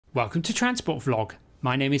Welcome to Transport Vlog.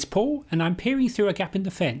 My name is Paul and I'm peering through a gap in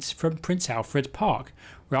the fence from Prince Alfred Park,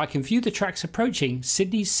 where I can view the tracks approaching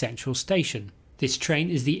Sydney's Central Station. This train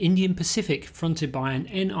is the Indian Pacific, fronted by an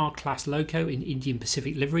NR class loco in Indian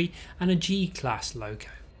Pacific livery and a G class loco.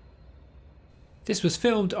 This was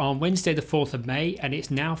filmed on Wednesday the 4th of May and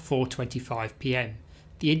it's now 4:25 PM.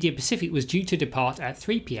 The Indian Pacific was due to depart at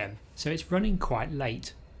 3 PM, so it's running quite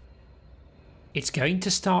late. It's going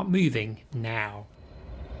to start moving now.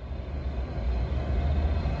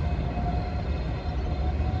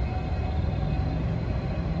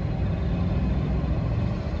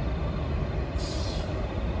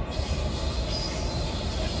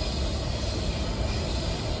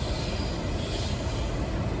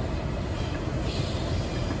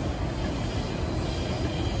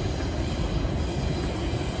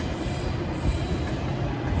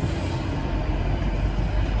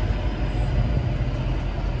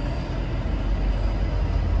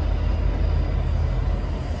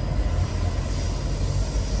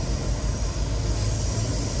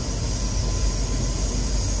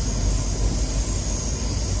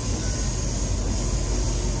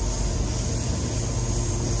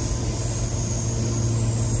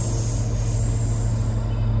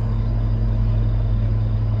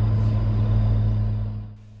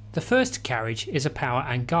 The first carriage is a power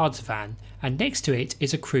and guards van, and next to it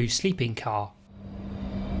is a crew sleeping car.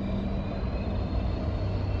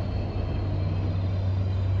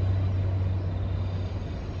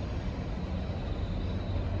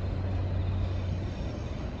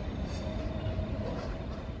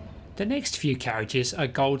 The next few carriages are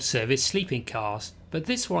Gold Service sleeping cars, but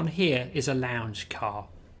this one here is a lounge car.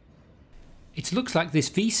 It looks like this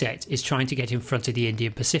V-set is trying to get in front of the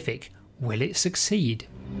Indian Pacific. Will it succeed?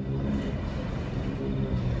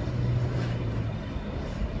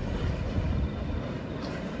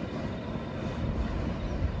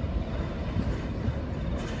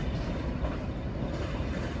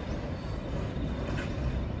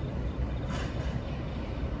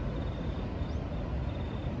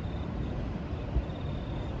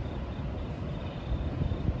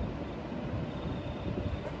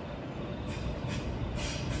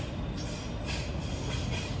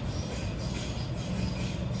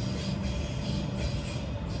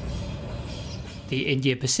 The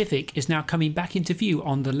Indian Pacific is now coming back into view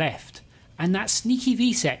on the left, and that sneaky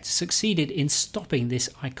V-set succeeded in stopping this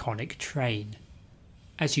iconic train.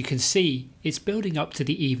 As you can see, it's building up to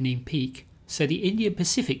the evening peak, so the Indian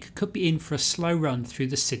Pacific could be in for a slow run through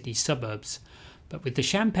the Sydney suburbs, but with the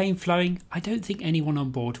champagne flowing, I don't think anyone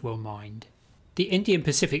on board will mind. The Indian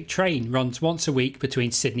Pacific train runs once a week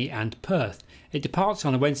between Sydney and Perth. It departs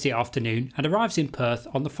on a Wednesday afternoon and arrives in Perth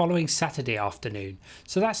on the following Saturday afternoon,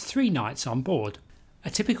 so that's 3 nights on board. A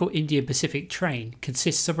typical Indian Pacific train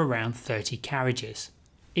consists of around 30 carriages.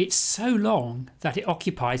 It's so long that it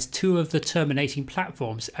occupies 2 of the terminating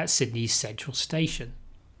platforms at Sydney's Central Station.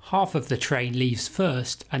 Half of the train leaves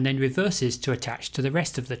first and then reverses to attach to the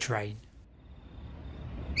rest of the train.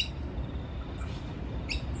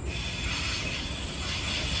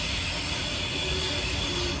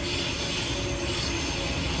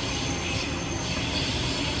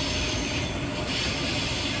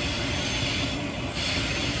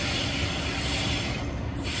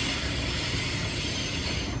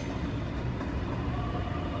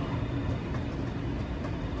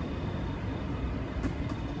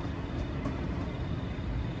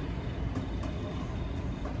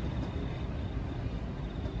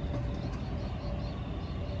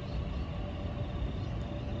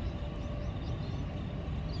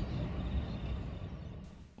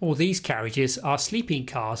 All these carriages are sleeping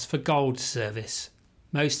cars for Gold Service.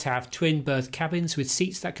 Most have twin berth cabins with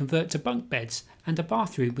seats that convert to bunk beds and a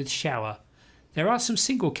bathroom with shower. There are some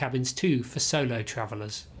single cabins too for solo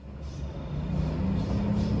travellers.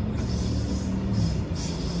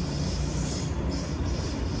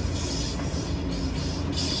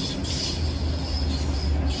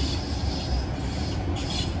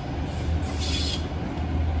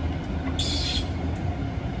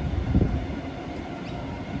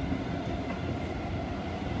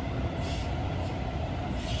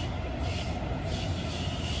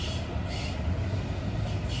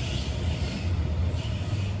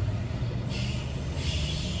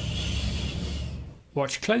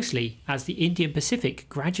 Watch closely as the Indian Pacific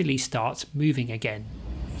gradually starts moving again.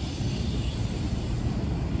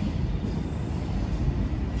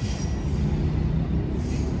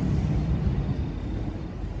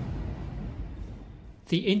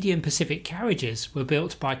 The Indian Pacific carriages were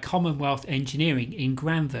built by Commonwealth Engineering in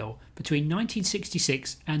Granville between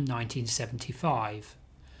 1966 and 1975.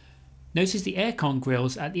 Notice the aircon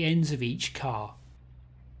grills at the ends of each car.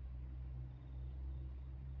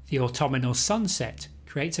 The autumnal sunset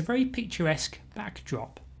creates a very picturesque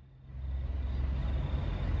backdrop.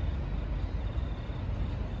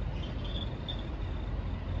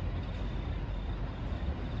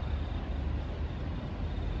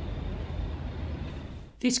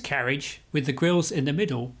 This carriage, with the grills in the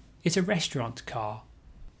middle, is a restaurant car.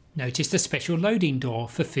 Notice the special loading door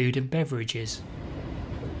for food and beverages.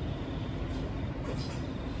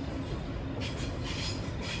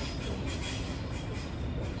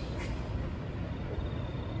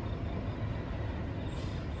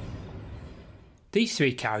 These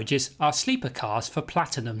three carriages are sleeper cars for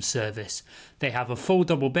Platinum service. They have a full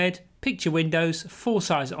double bed, picture windows,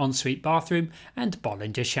 full-size ensuite bathroom and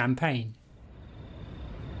Bollinger champagne.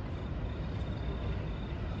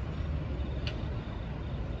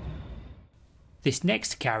 This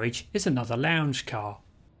next carriage is another lounge car.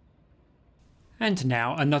 And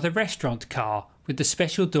now another restaurant car with the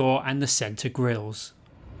special door and the centre grills.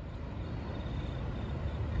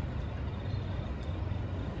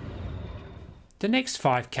 The next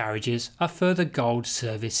 5 carriages are further gold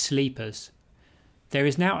service sleepers. There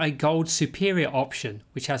is now a gold superior option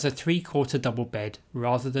which has a 3/4 double bed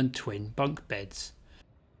rather than twin bunk beds.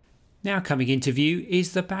 Now coming into view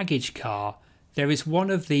is the baggage car. There is one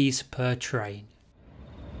of these per train.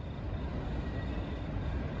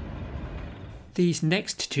 These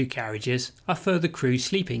next 2 carriages are further crew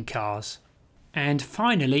sleeping cars. And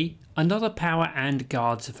finally, another power and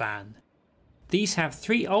guards van. These have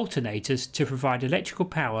 3 alternators to provide electrical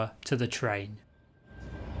power to the train.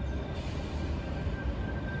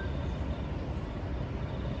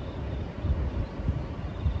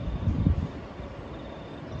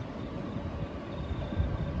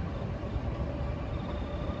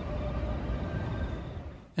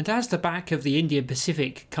 And as the back of the Indian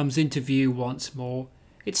Pacific comes into view once more,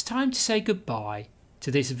 it's time to say goodbye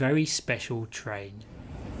to this very special train.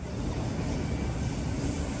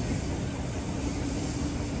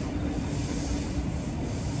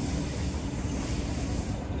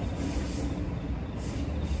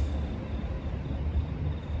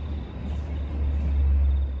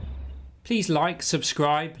 Please like,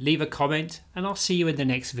 subscribe, leave a comment, and I'll see you in the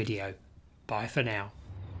next video. Bye for now.